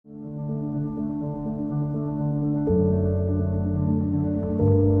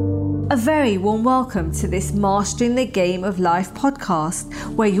A very warm welcome to this Mastering the Game of Life podcast,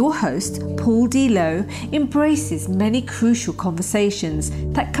 where your host, Paul D. Lowe, embraces many crucial conversations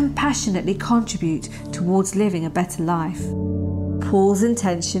that compassionately contribute towards living a better life. Paul's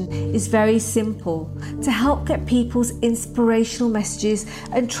intention is very simple: to help get people's inspirational messages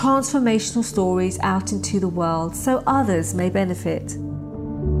and transformational stories out into the world so others may benefit.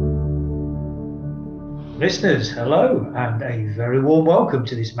 Listeners, hello, and a very warm welcome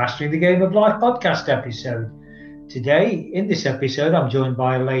to this Mastering the Game of Life podcast episode. Today, in this episode, I'm joined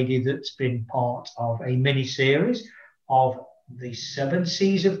by a lady that's been part of a mini-series of the 7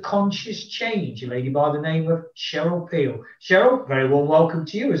 C's of Conscious Change, a lady by the name of Cheryl Peel. Cheryl, very warm welcome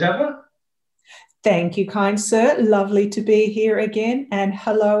to you as ever. Thank you, kind sir. Lovely to be here again, and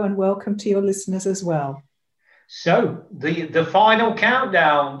hello and welcome to your listeners as well. So, the final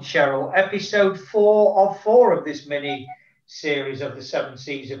countdown, Cheryl, episode 4 of 4 of this mini series of the 7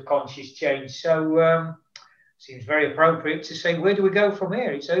 C's of Conscious Change. So, seems very appropriate to say, where do we go from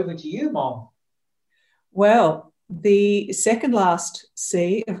here? It's over to you, Mom. Well, the second last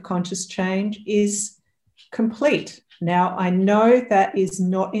C of conscious change is complete. Now, I know that is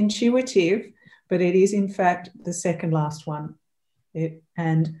not intuitive, but it is in fact the second last one.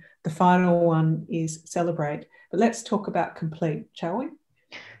 And the final one is celebrate. But let's talk about complete, shall we?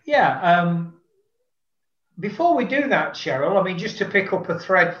 Yeah. Before we do that, Cheryl, I mean, just to pick up a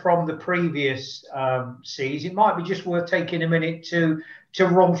thread from the previous C's, it might be just worth taking a minute to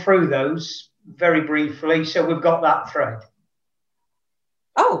run through those very briefly, so we've got that thread.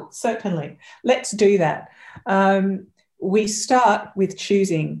 Oh, certainly. Let's do that. We start with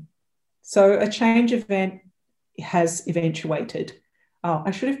choosing. So a change event has eventuated. Oh,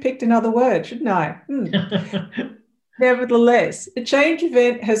 I should have picked another word, shouldn't I? Nevertheless, a change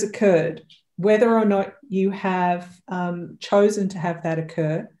event has occurred. Whether or not you have chosen to have that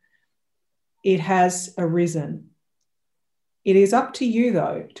occur, it has arisen. It is up to you,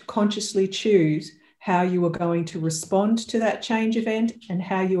 though, to consciously choose how you are going to respond to that change event and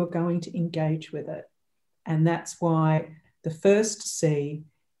how you are going to engage with it. And that's why the first C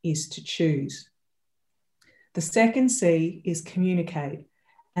is to choose. The second C is communicate,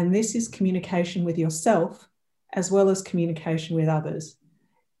 and this is communication with yourself as well as communication with others.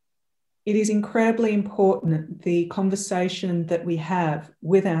 It is incredibly important, the conversation that we have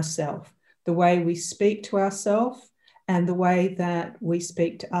with ourselves, the way we speak to ourselves and the way that we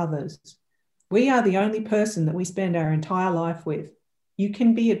speak to others. We are the only person that we spend our entire life with. You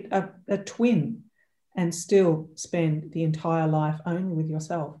can be a twin and still spend the entire life only with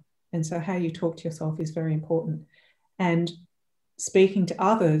yourself. And so how you talk to yourself is very important. And speaking to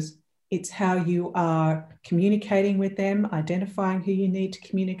others, it's how you are communicating with them, identifying who you need to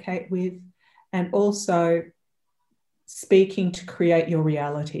communicate with, and also speaking to create your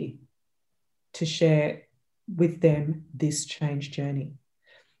reality, to share with them this change journey.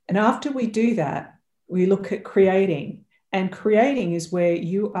 And after we do that, we look at creating. And creating is where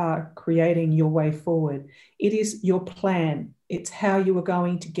you are creating your way forward. It is your plan. It's how you are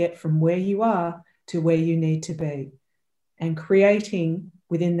going to get from where you are to where you need to be. And creating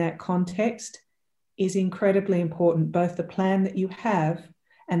within that context is incredibly important, both the plan that you have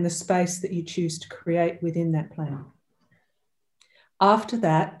and the space that you choose to create within that plan. After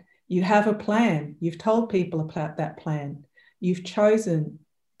that, you have a plan. You've told people about that plan. You've chosen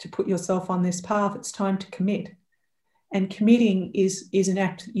to put yourself on this path. It's time to commit. And committing is an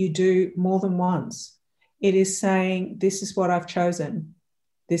act that you do more than once. It is saying, this is what I've chosen.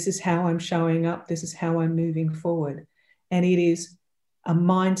 This is how I'm showing up. This is how I'm moving forward. And it is a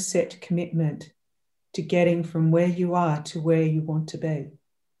mindset commitment to getting from where you are to where you want to be,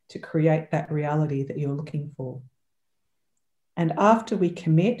 to create that reality that you're looking for. And after we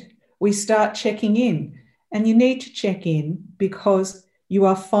commit, we start checking in. And you need to check in because you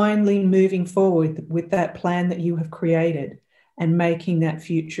are finally moving forward with that plan that you have created and making that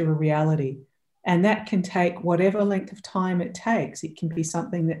future a reality. And that can take whatever length of time it takes. It can be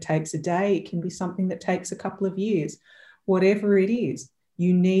something that takes a day. It can be something that takes a couple of years. Whatever it is,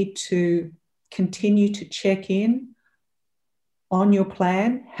 you need to continue to check in on your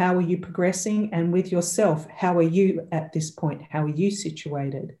plan. How are you progressing? And with yourself, how are you at this point? How are you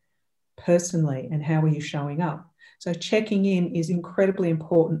situated personally? And how are you showing up? So checking in is incredibly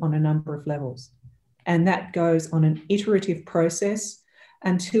important on a number of levels. And that goes on an iterative process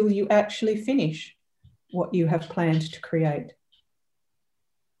until you actually finish what you have planned to create.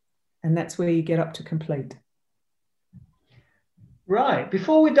 And that's where you get up to complete. Right.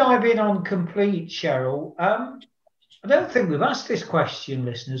 Before we dive in on complete, Cheryl, I don't think we've asked this question,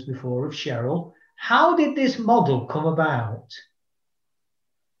 listeners, before of Cheryl. How did this model come about?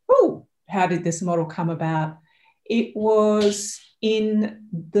 Oh, how did this model come about? It was in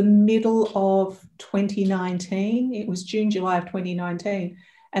the middle of 2019. It was June, July of 2019.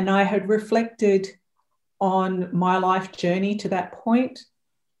 And I had reflected on my life journey to that point,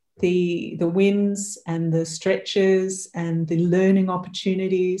 the wins and the stretches and the learning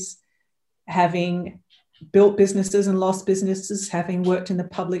opportunities, having built businesses and lost businesses, having worked in the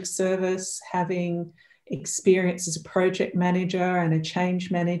public service, having experience as a project manager and a change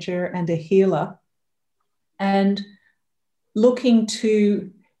manager and a healer, and looking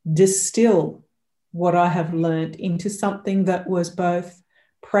to distill what I have learned into something that was both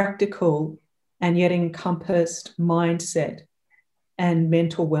practical and yet encompassed mindset and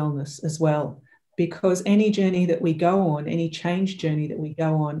mental wellness as well. Because any journey that we go on, any change journey that we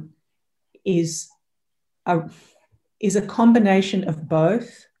go on, is a combination of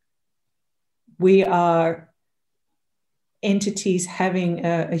both. We are entities having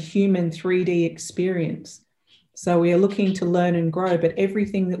a human 3D experience. So we are looking to learn and grow, but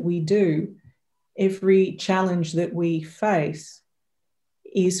everything that we do, every challenge that we face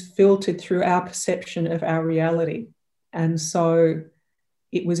is filtered through our perception of our reality. And so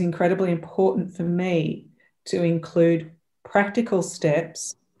it was incredibly important for me to include practical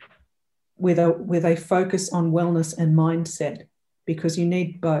steps with a focus on wellness and mindset, because you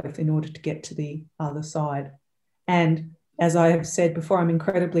need both in order to get to the other side. And as I have said before, I'm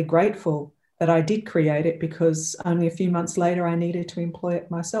incredibly grateful that I did create it, because only a few months later I needed to employ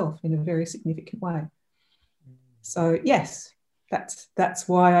it myself in a very significant way. So yes, that's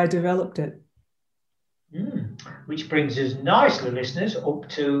why I developed it. Which brings us nicely, listeners, up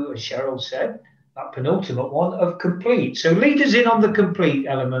to, as Cheryl said, that penultimate one of complete. So lead us in on the complete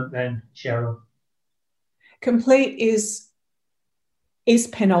element then, Cheryl. Complete is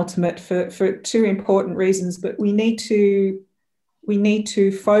penultimate for two important reasons, but we need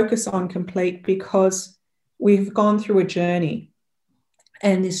to focus on complete because we've gone through a journey,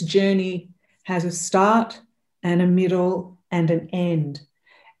 and this journey has a start and a middle and an end.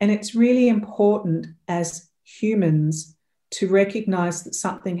 And it's really important as humans to recognize that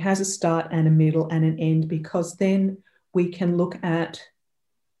something has a start and a middle and an end, because then we can look at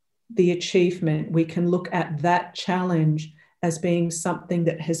the achievement, we can look at that challenge as being something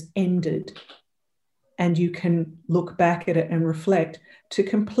that has ended, and you can look back at it and reflect. To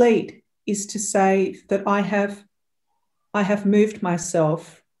complete is to say that I have moved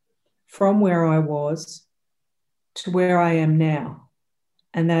myself from where I was to where I am now,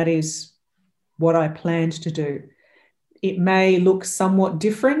 and that is what I planned to do. It may look somewhat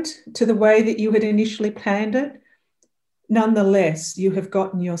different to the way that you had initially planned it. Nonetheless, you have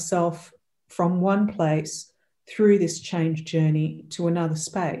gotten yourself from one place through this change journey to another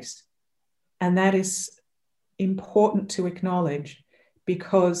space. And that is important to acknowledge,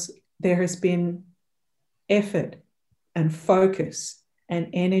 because there has been effort and focus and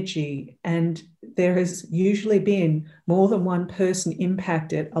energy, and there has usually been more than one person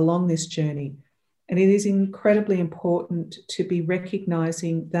impacted along this journey. And it is incredibly important to be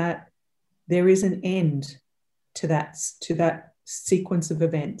recognizing that there is an end to that sequence of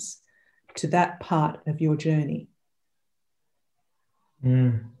events, to that part of your journey.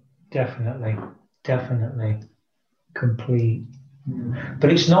 Definitely. Complete.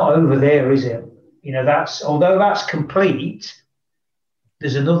 But it's not over there, is it? You know, although that's complete,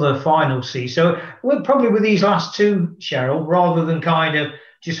 there's another final C. So we're probably with these last two, Cheryl, rather than kind of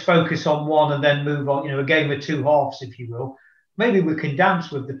just focus on one and then move on, a game of two halves, if you will. Maybe we can dance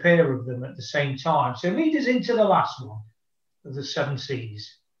with the pair of them at the same time. So lead us into the last one of the 7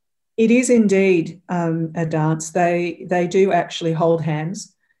 C's. It is indeed a dance. They do actually hold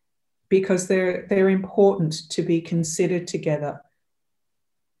hands, because they're important to be considered together.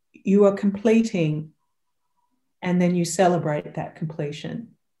 You are completing, and then you celebrate that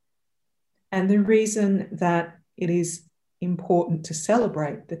completion. And the reason that it is important to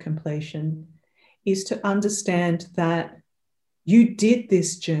celebrate the completion is to understand that you did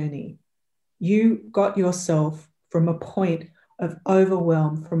this journey. You got yourself from a point of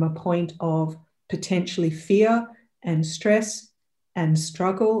overwhelm, from a point of potentially fear and stress and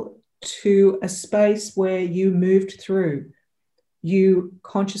struggle, to a space where you moved through. You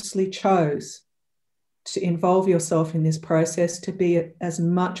consciously chose to involve yourself in this process, to be as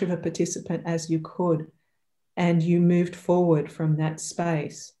much of a participant as you could. And you moved forward from that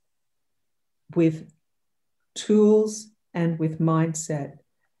space with tools and with mindset.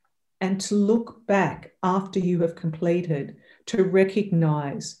 And to look back after you have completed, to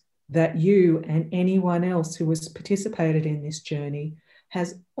recognize that you and anyone else who has participated in this journey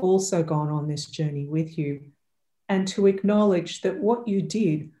has also gone on this journey with you, and to acknowledge that what you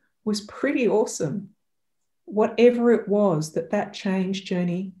did was pretty awesome. Whatever it was that change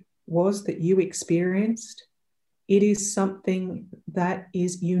journey was that you experienced, it is something that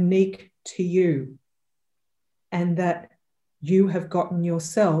is unique to you, and that you have gotten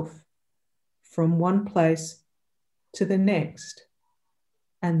yourself from one place to the next,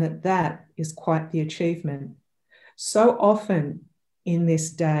 and that is quite the achievement. So often in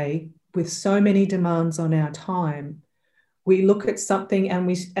this day, with so many demands on our time, we look at something and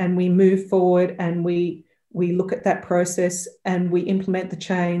we move forward, and we look at that process and we implement the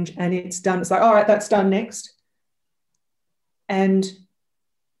change and it's done. It's like, all right, that's done, next. And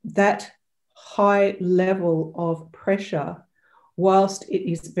that high level of pressure, whilst it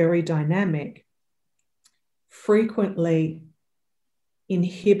is very dynamic, frequently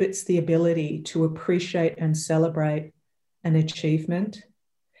inhibits the ability to appreciate and celebrate an achievement.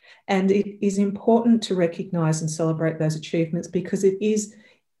 And it is important to recognize and celebrate those achievements, because it is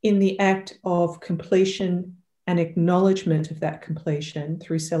in the act of completion and acknowledgement of that completion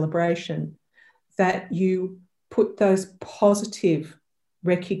through celebration that you put those positive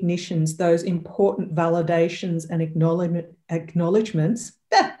recognitions, those important validations and acknowledgements,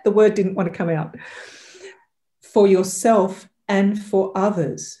 the word didn't want to come out, for yourself and for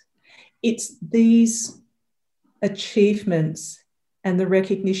others. It's these achievements and the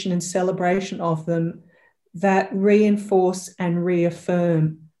recognition and celebration of them that reinforce and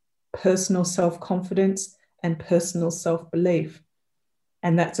reaffirm personal self-confidence and personal self-belief.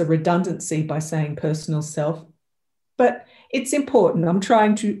 And that's a redundancy by saying personal self, but it's important. I'm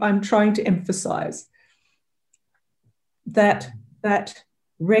trying to emphasize that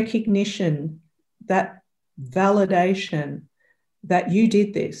recognition, that validation that you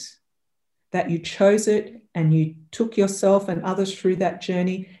did this, that you chose it and you took yourself and others through that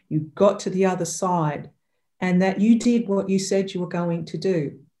journey, you got to the other side, and that you did what you said you were going to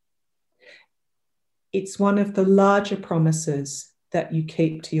do. It's one of the larger promises that you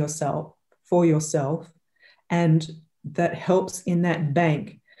keep to yourself, for yourself, and that helps in that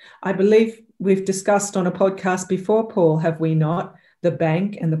bank. I believe we've discussed on a podcast before, Paul, have we not? The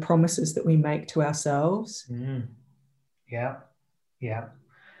bank and the promises that we make to ourselves. Yeah.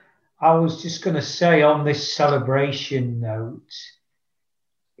 I was just going to say, on this celebration note,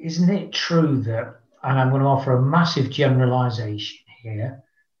 isn't it true that, and I'm going to offer a massive generalization here,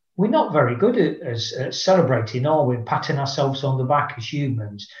 we're not very good at celebrating, are we? Patting ourselves on the back as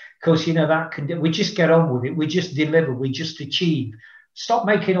humans, because we just get on with it, we just deliver, we just achieve. Stop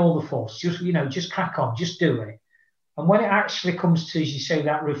making all the fuss. Just crack on, just do it. And when it actually comes to, as you say,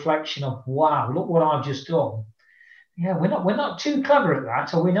 that reflection of, wow, look what I've just done. Yeah, we're not too clever at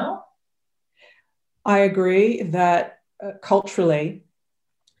that, are we not? I agree that culturally,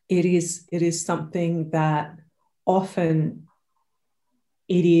 it is something that often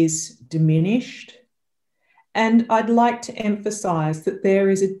it is diminished. And I'd like to emphasize that there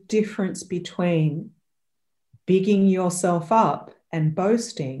is a difference between bigging yourself up and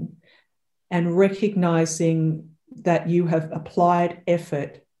boasting and recognizing that you have applied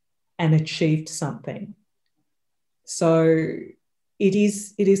effort and achieved something. So it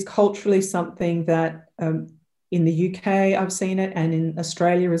is culturally something that in the UK I've seen it, and in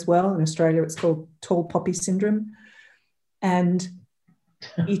Australia as well. In Australia it's called tall poppy syndrome. And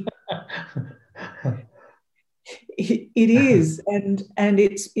it is, and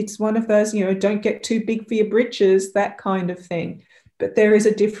it's one of those, don't get too big for your britches, that kind of thing. But there is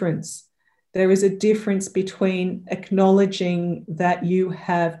a difference. There is a difference between acknowledging that you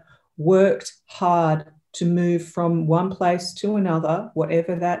have worked hard to move from one place to another,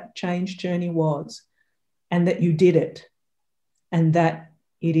 whatever that change journey was, and that you did it, and that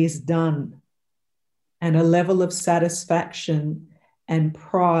it is done, and a level of satisfaction and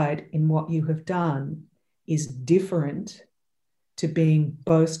pride in what you have done is different to being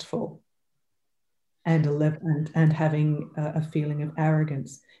boastful and having a feeling of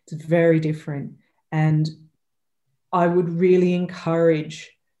arrogance. It's very different. And I would really encourage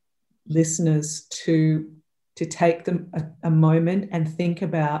listeners to take them a moment and think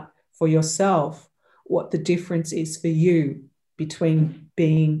about for yourself what the difference is for you between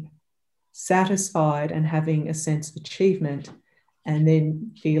being satisfied and having a sense of achievement and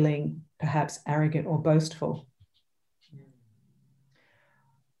then feeling perhaps arrogant or boastful.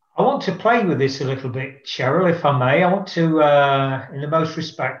 I want to play with this a little bit, Cheryl, if I may. I want to, in the most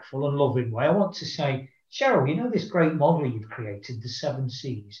respectful and loving way, I want to say, Cheryl, this great model you've created, the 7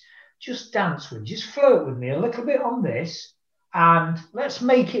 C's, just dance with, just flirt with me a little bit on this, and let's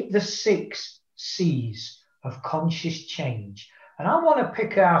make it the 6 C's of conscious change. And I want to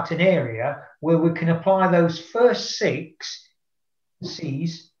pick out an area where we can apply those first 6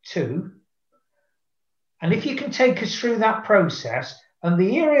 C's 2. And if you can take us through that process, and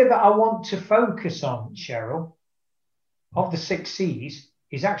the area that I want to focus on, Cheryl, of the 6 C's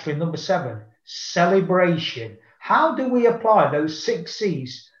is actually number 7, celebration. How do we apply those 6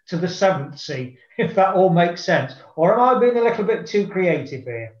 C's to the 7th C, if that all makes sense? Or am I being a little bit too creative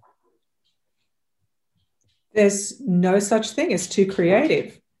here? There's no such thing as too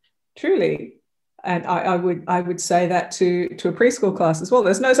creative, truly. And I would say that to a preschool class as well.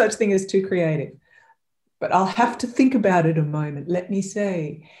 There's no such thing as too creative. But I'll have to think about it a moment. Let me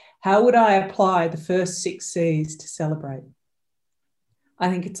see. How would I apply the first 6 C's to celebrate? I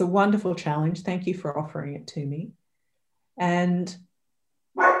think it's a wonderful challenge. Thank you for offering it to me. And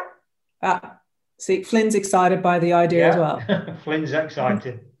see, Flynn's excited by the idea as well. Flynn's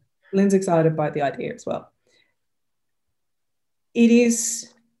excited. Flynn's excited by the idea as well. It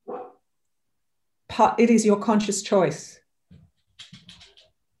is your conscious choice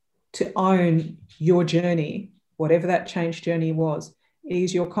to own your journey, whatever that change journey was. It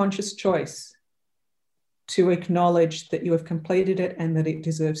is your conscious choice to acknowledge that you have completed it and that it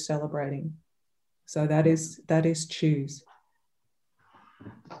deserves celebrating. So that is choose.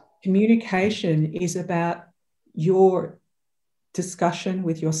 Communication is about your discussion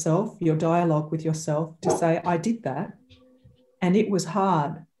with yourself, your dialogue with yourself, to say, I did that and it was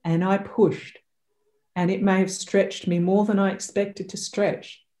hard and I pushed and it may have stretched me more than I expected to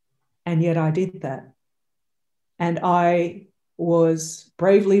stretch, and yet I did that. And I was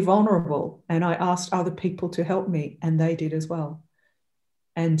bravely vulnerable and I asked other people to help me and they did as well.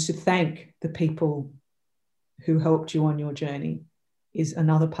 And to thank the people who helped you on your journey is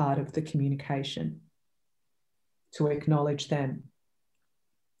another part of the communication, to acknowledge them.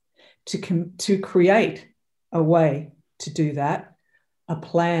 To create a way to do that, a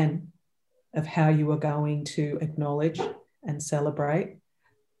plan of how you are going to acknowledge and celebrate.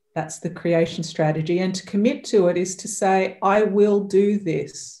 That's the creation strategy. And to commit to it is to say, I will do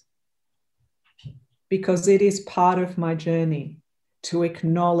this because it is part of my journey, to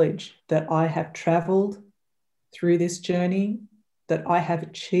acknowledge that I have traveled through this journey, that I have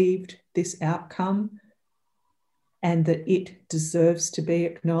achieved this outcome, and that it deserves to be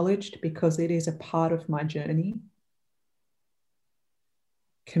acknowledged because it is a part of my journey.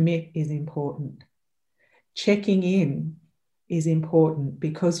 Commit is important. Checking in is important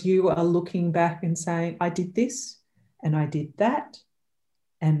because you are looking back and saying, I did this and I did that,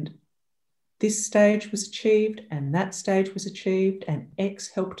 and this stage was achieved and that stage was achieved, and X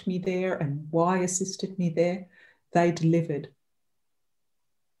helped me there and Y assisted me there. They delivered.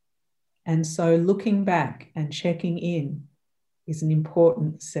 And so looking back and checking in is an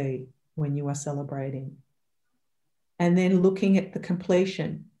important C when you are celebrating. And then looking at the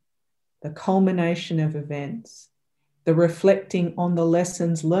completion, the culmination of events, the reflecting on the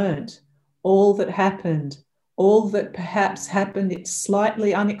lessons learned, all that happened, all that perhaps happened it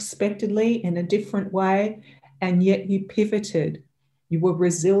slightly unexpectedly in a different way, and yet you pivoted, you were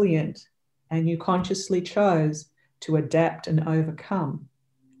resilient, and you consciously chose to adapt and overcome.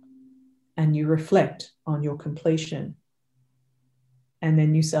 And you reflect on your completion, and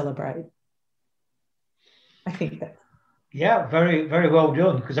then you celebrate. I think that. Yeah, very, very well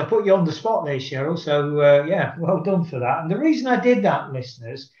done, because I put you on the spot there, Cheryl. So, yeah, well done for that. And the reason I did that,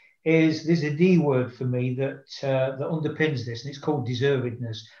 listeners, is there's a D word for me that underpins this, and it's called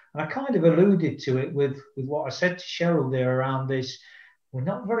deservedness. And I kind of alluded to it with what I said to Cheryl there around this. We're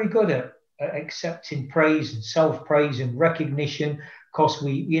not very good at accepting praise and self-praise and recognition, because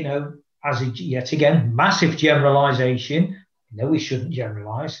we, yet again, massive generalization. We shouldn't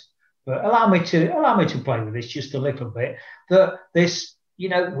generalize. But allow me to play with this just a little bit. That this,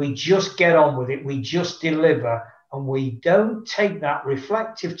 we just get on with it. We just deliver, and we don't take that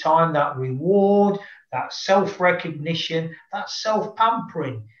reflective time, that reward, that self-recognition, that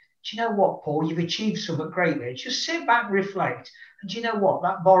self-pampering. Do you know what, Paul? You've achieved something great there. Just sit back, reflect, and do you know what?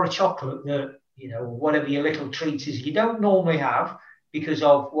 That bar of chocolate that or whatever your little treat is you don't normally have because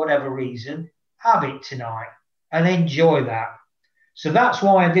of whatever reason, have it tonight and enjoy that. So that's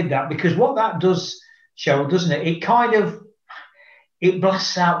why I did that, because what that does, Cheryl, doesn't it? It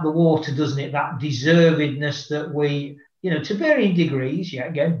blasts out the water, doesn't it? That deservedness that we, to varying degrees, yet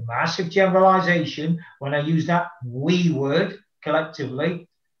again, massive generalization, when I use that we word collectively,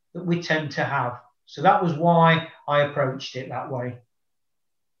 that we tend to have. So that was why I approached it that way.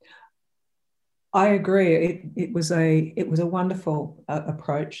 I agree. It was a wonderful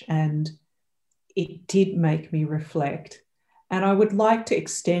approach, and it did make me reflect. And I would like to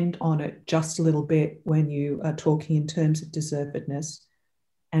extend on it just a little bit when you are talking in terms of deservedness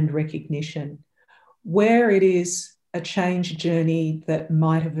and recognition, where it is a change journey that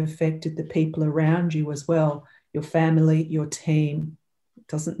might have affected the people around you as well, your family, your team, it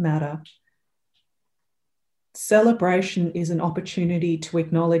doesn't matter. Celebration is an opportunity to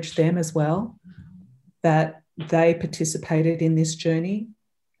acknowledge them as well, that they participated in this journey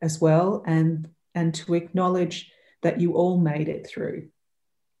as well, and to acknowledge that you all made it through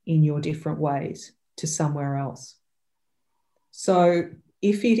in your different ways to somewhere else. So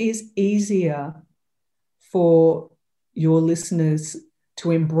if it is easier for your listeners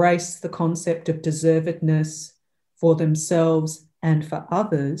to embrace the concept of deservedness for themselves and for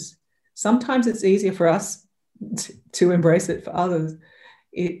others, sometimes it's easier for us to embrace it for others.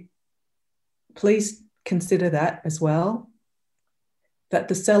 Please consider that as well, that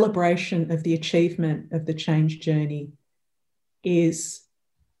the celebration of the achievement of the change journey is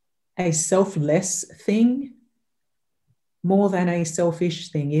a selfless thing more than a selfish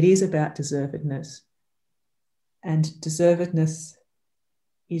thing. It is about deservedness. And deservedness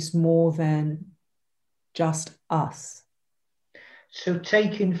is more than just us. So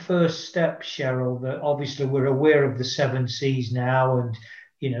taking first steps, Cheryl, that obviously we're aware of the 7 C's now, and,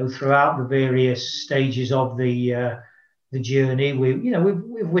 you know, throughout the various stages of the journey,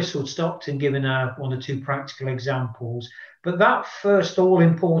 we've whistled stopped and given 1 or 2 practical examples. But that first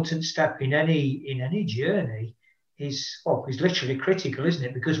all-important step in any journey is literally critical, isn't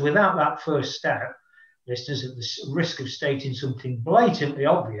it? Because without that first step, listeners, at the risk of stating something blatantly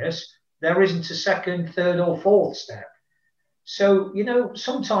obvious, there isn't a second, third, or fourth step. So, you know,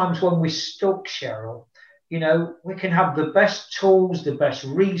 sometimes when we're stuck, Cheryl, you know, we can have the best tools, the best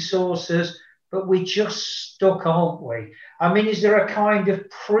resources, but we're just stuck, aren't we? I mean, is there a kind of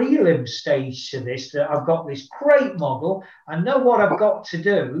prelim stage to this, that I've got this great model, I know what I've got to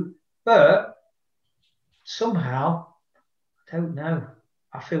do, but somehow, I don't know,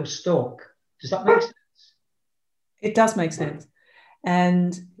 I feel stuck? Does that make sense? It does make sense.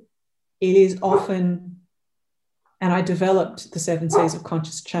 And it is often, and I developed the 7 C's of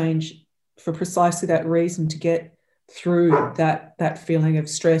conscious change for precisely that reason, to get through that feeling of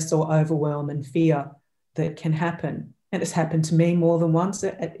stress or overwhelm and fear that can happen. And it's happened to me more than once,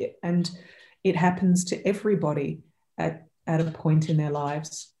 and it happens to everybody at a point in their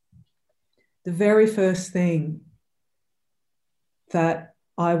lives. The very first thing that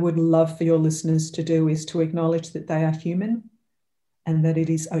I would love for your listeners to do is to acknowledge that they are human, and that it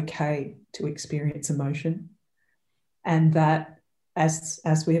is okay to experience emotion, and that, as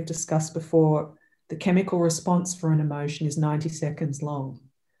we have discussed before, the chemical response for an emotion is 90 seconds long.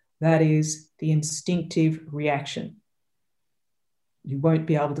 That is the instinctive reaction. You won't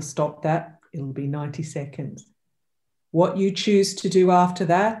be able to stop that. It'll be 90 seconds. What you choose to do after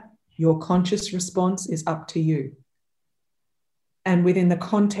that, your conscious response, is up to you. And within the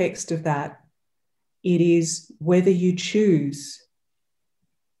context of that, it is whether you choose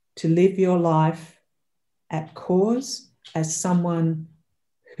to live your life at cause as someone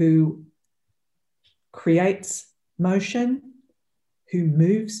who creates motion, who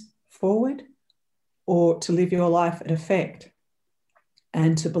moves forward, or to live your life at effect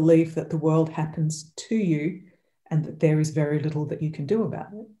and to believe that the world happens to you and that there is very little that you can do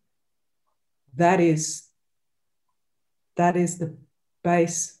about it. That is the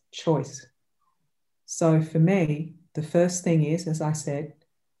base choice. So for me, the first thing is, as I said,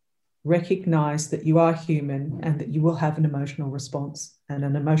 recognize that you are human and that you will have an emotional response and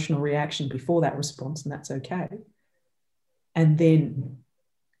an emotional reaction before that response, and that's okay. And then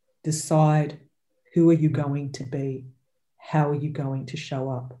decide, who are you going to be? How are you going to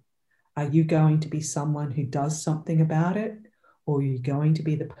show up? Are you going to be someone who does something about it, or are you going to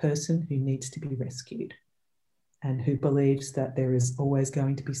be the person who needs to be rescued and who believes that there is always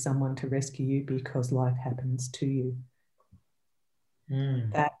going to be someone to rescue you because life happens to you?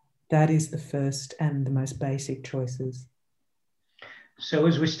 That is the first and the most basic choices. So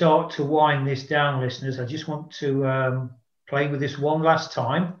as we start to wind this down, listeners, I just want to play with this one last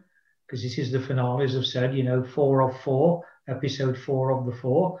time, because this is the finale, as I've said, 4 of 4, episode 4 of the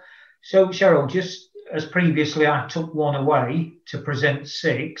 4. So Cheryl, just as previously I took 1 away to present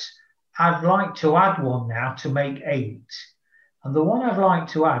 6, I'd like to add 1 now to make 8. And the one I'd like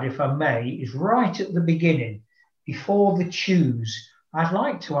to add, if I may, is right at the beginning, before the choose. I'd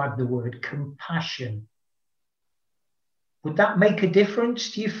like to add the word compassion. Would that make a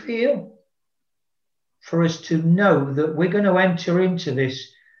difference, do you feel? For us to know that we're going to enter into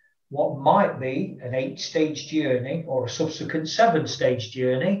this, what might be an 8-stage journey or a subsequent 7-stage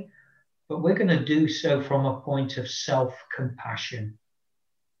journey, but we're going to do so from a point of self-compassion.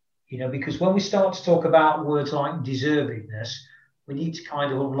 Because when we start to talk about words like deservedness, we need to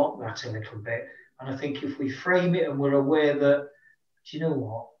kind of unlock that a little bit. And I think if we frame it and we're aware that, do you know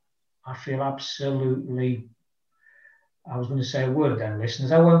what? I feel absolutely, I was going to say a word then,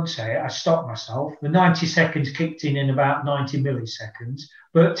 listeners. I won't say it. I stopped myself. The 90 seconds kicked in about 90 milliseconds.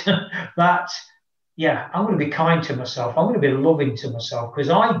 But I'm going to be kind to myself. I'm going to be loving to myself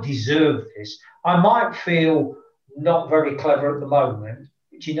because I deserve this. I might feel not very clever at the moment,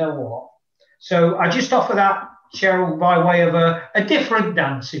 but you know what? So I just offer that, Cheryl, by way of a different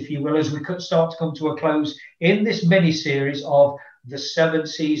dance, if you will, as we could start to come to a close in this mini-series of the 7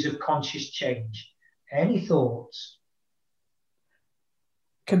 C's of conscious change. Any thoughts?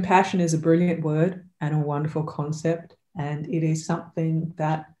 Compassion is a brilliant word and a wonderful concept, and it is something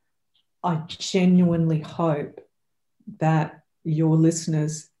that I genuinely hope that your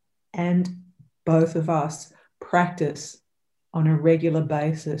listeners and both of us practice on a regular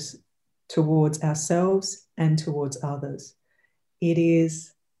basis towards ourselves and towards others. It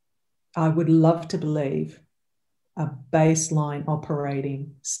is, I would love to believe, a baseline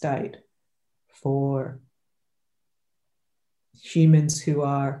operating state for humans who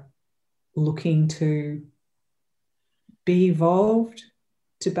are looking to be evolved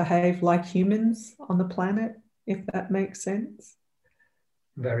to behave like humans on the planet, if that makes sense.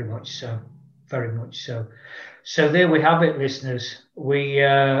 Very much so. Very much so. So there we have it, listeners. We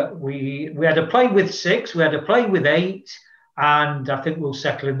had a play with 6, we had a play with 8, and I think we'll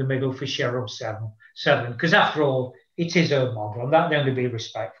settle in the middle for Cheryl 7, because after all, it is her model, and that'd only be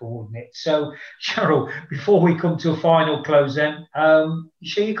respectful, wouldn't it? So, Cheryl, before we come to a final close then, you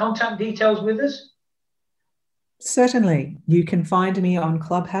share your contact details with us? Certainly. You can find me on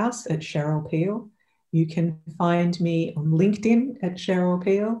Clubhouse at Cheryl Peel. You can find me on LinkedIn at Cheryl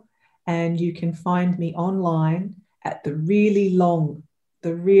Peel. And you can find me online at the really long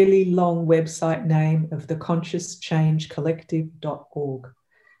website name of the ConsciousChangeCollective.org.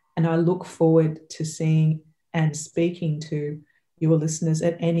 And I look forward to seeing and speaking to your listeners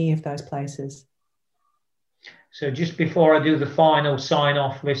at any of those places. So just before I do the final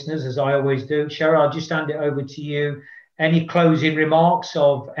sign-off, listeners, as I always do, Cheryl, I'll just hand it over to you. Any closing remarks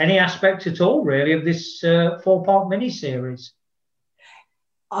of any aspect at all, really, of this 4-part mini-series?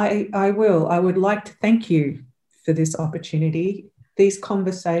 I will. I would like to thank you for this opportunity. These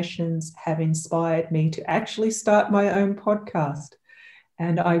conversations have inspired me to actually start my own podcast,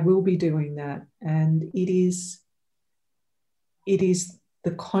 and I will be doing that. And it is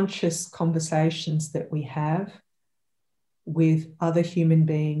the conscious conversations that we have with other human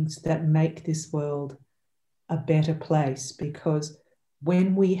beings that make this world a better place, because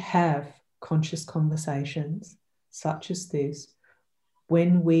when we have conscious conversations such as this,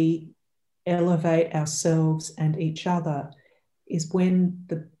 when we elevate ourselves and each other, is when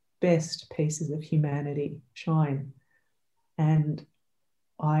the best pieces of humanity shine. And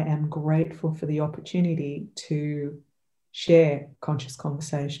I am grateful for the opportunity to share conscious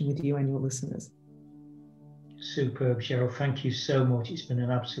conversation with you and your listeners. Superb, Cheryl. Thank you so much. It's been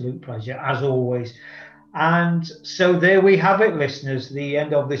an absolute pleasure, as always. And so there we have it, listeners, the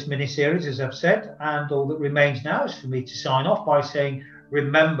end of this mini-series, as I've said, and all that remains now is for me to sign off by saying,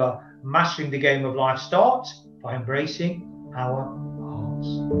 remember, mastering the game of life starts by embracing our hearts.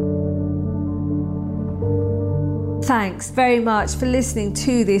 Thanks very much for listening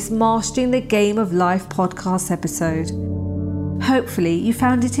to this Mastering the Game of Life podcast episode. Hopefully you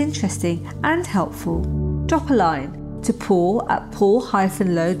found it interesting and helpful. Drop a line to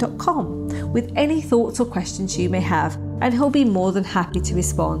paul@paul-low.com with any thoughts or questions you may have, and he'll be more than happy to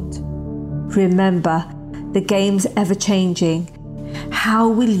respond. Remember, the game's ever changing. How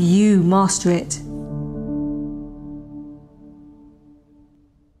will you master it?